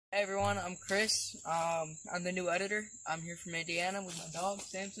Hey everyone, I'm Chris. I'm the new editor. I'm here from Indiana with my dog,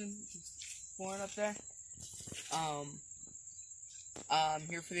 Samson, which is born up there. I'm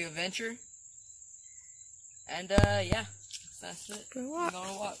here for the adventure. And, yeah, that's it. Go We're walk.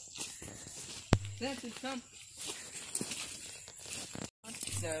 gonna walk. Samson, come.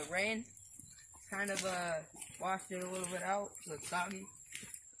 The rain kind of, washed it a little bit out, so it's soggy.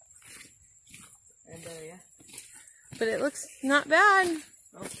 And, yeah. But it looks not bad.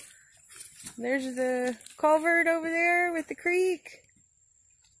 Oh. There's the culvert over there with the creek.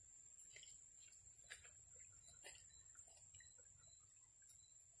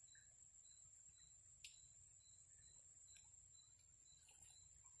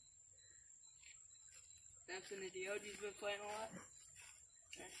 Samson, the DOG's been playing a lot.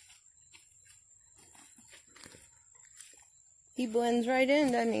 Okay. He blends right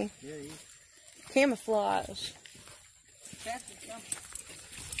in, doesn't he? Yeah, he Camouflage. Samson, come.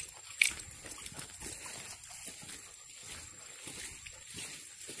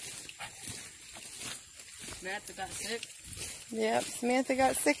 Samantha got sick. Yep, Samantha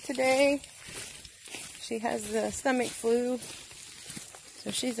got sick today. She has the stomach flu.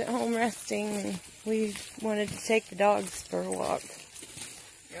 So she's at home resting, and we wanted to take the dogs for a walk.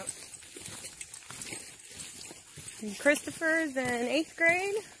 Yep. And Christopher's in 8th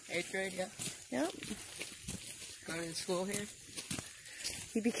grade. 8th grade, yeah. Yep. Going to school here.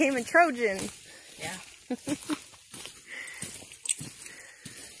 He became a Trojan. Yeah.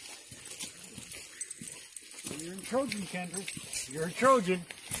 You're a Trojan, Kendrick. You're a Trojan.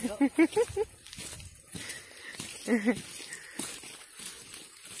 Yep.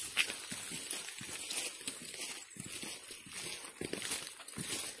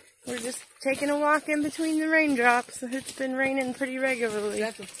 We're just taking a walk in between the raindrops. It's been raining pretty regularly.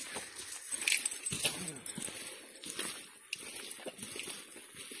 Samson.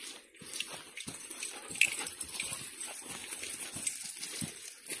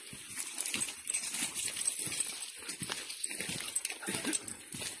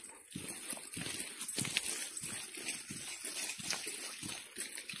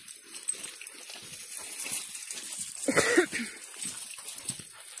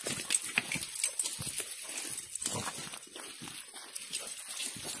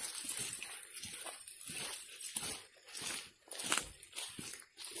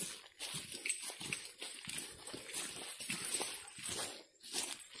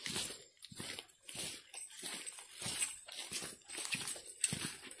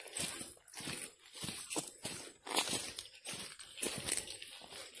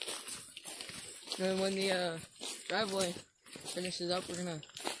 And when the driveway finishes up, we're gonna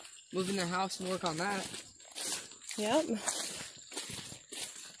move in the house and work on that. Yep.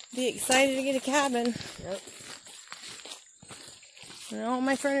 Be excited to get a cabin. Yep. And all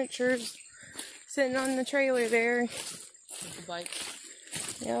my furniture's sitting on the trailer there. With the bike.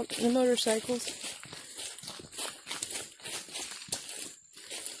 Yep, the motorcycles.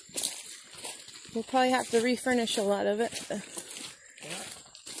 We'll probably have to refurnish a lot of it. But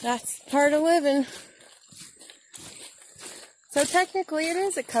that's part of living. So technically it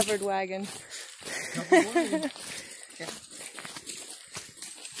is a covered wagon. Covered wagon.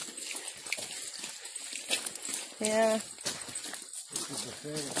 Yeah.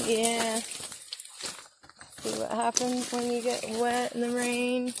 Yeah. See what happens when you get wet in the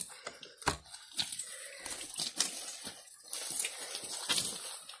rain.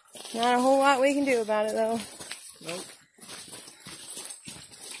 Not a whole lot we can do about it though. Nope.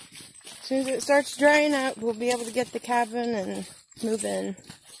 As soon as it starts drying up, we'll be able to get the cabin and move in.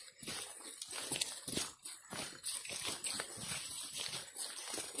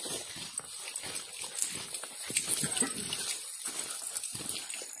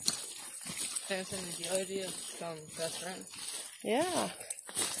 Samson and DOG become best friends. Yeah.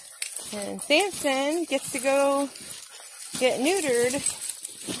 And Samson gets to go get neutered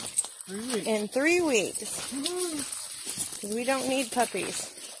 3 weeks. in 3 weeks. Because we don't need puppies.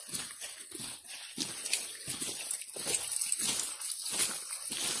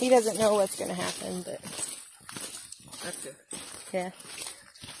 He doesn't know what's going to happen, but That's good. yeah. I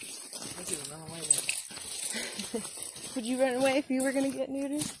think he would run away then. Would you run away if you were going to get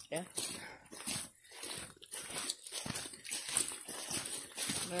neutered? Yeah.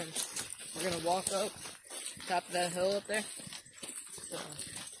 And then we're gonna walk up top of that hill up there.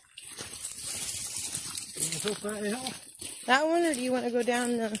 So, That one, or do you want to go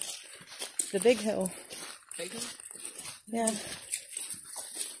down the big hill? big one? Yeah.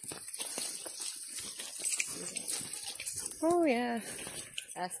 Oh yeah.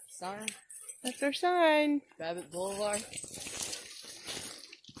 That's the sign. That's our sign. Rabbit Boulevard.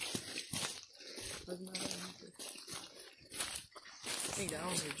 think that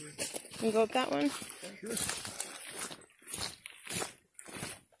one would do. You go up that one? Sure.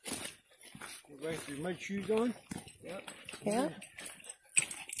 You got your mud shoes on? Yep. Yeah.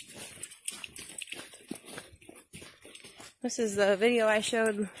 This is the video I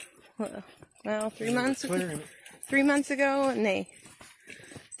showed, well, 3 months ago. 3 months ago, and they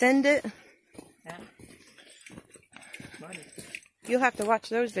thinned it. Yeah. You'll have to watch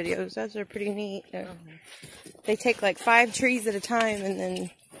those videos. Those are pretty neat. They take like 5 trees at a time and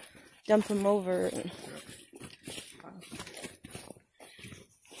then dump them over.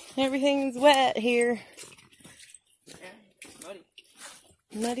 Everything's wet here. Yeah, muddy.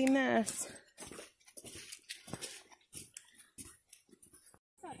 Muddy mess.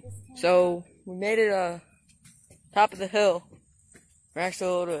 So we made it top of the hill. We're actually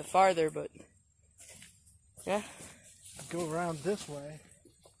a little bit farther, but yeah. Go around this way.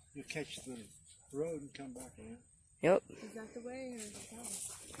 You catch the road and come back in. Yep. Is that the way or is it that way?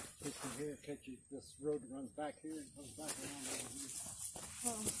 This from here catches this road runs back here and comes back around over here.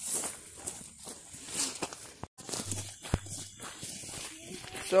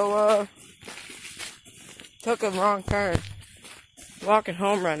 So took a wrong turn. Walking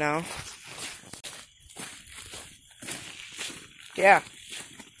home right now. Yeah.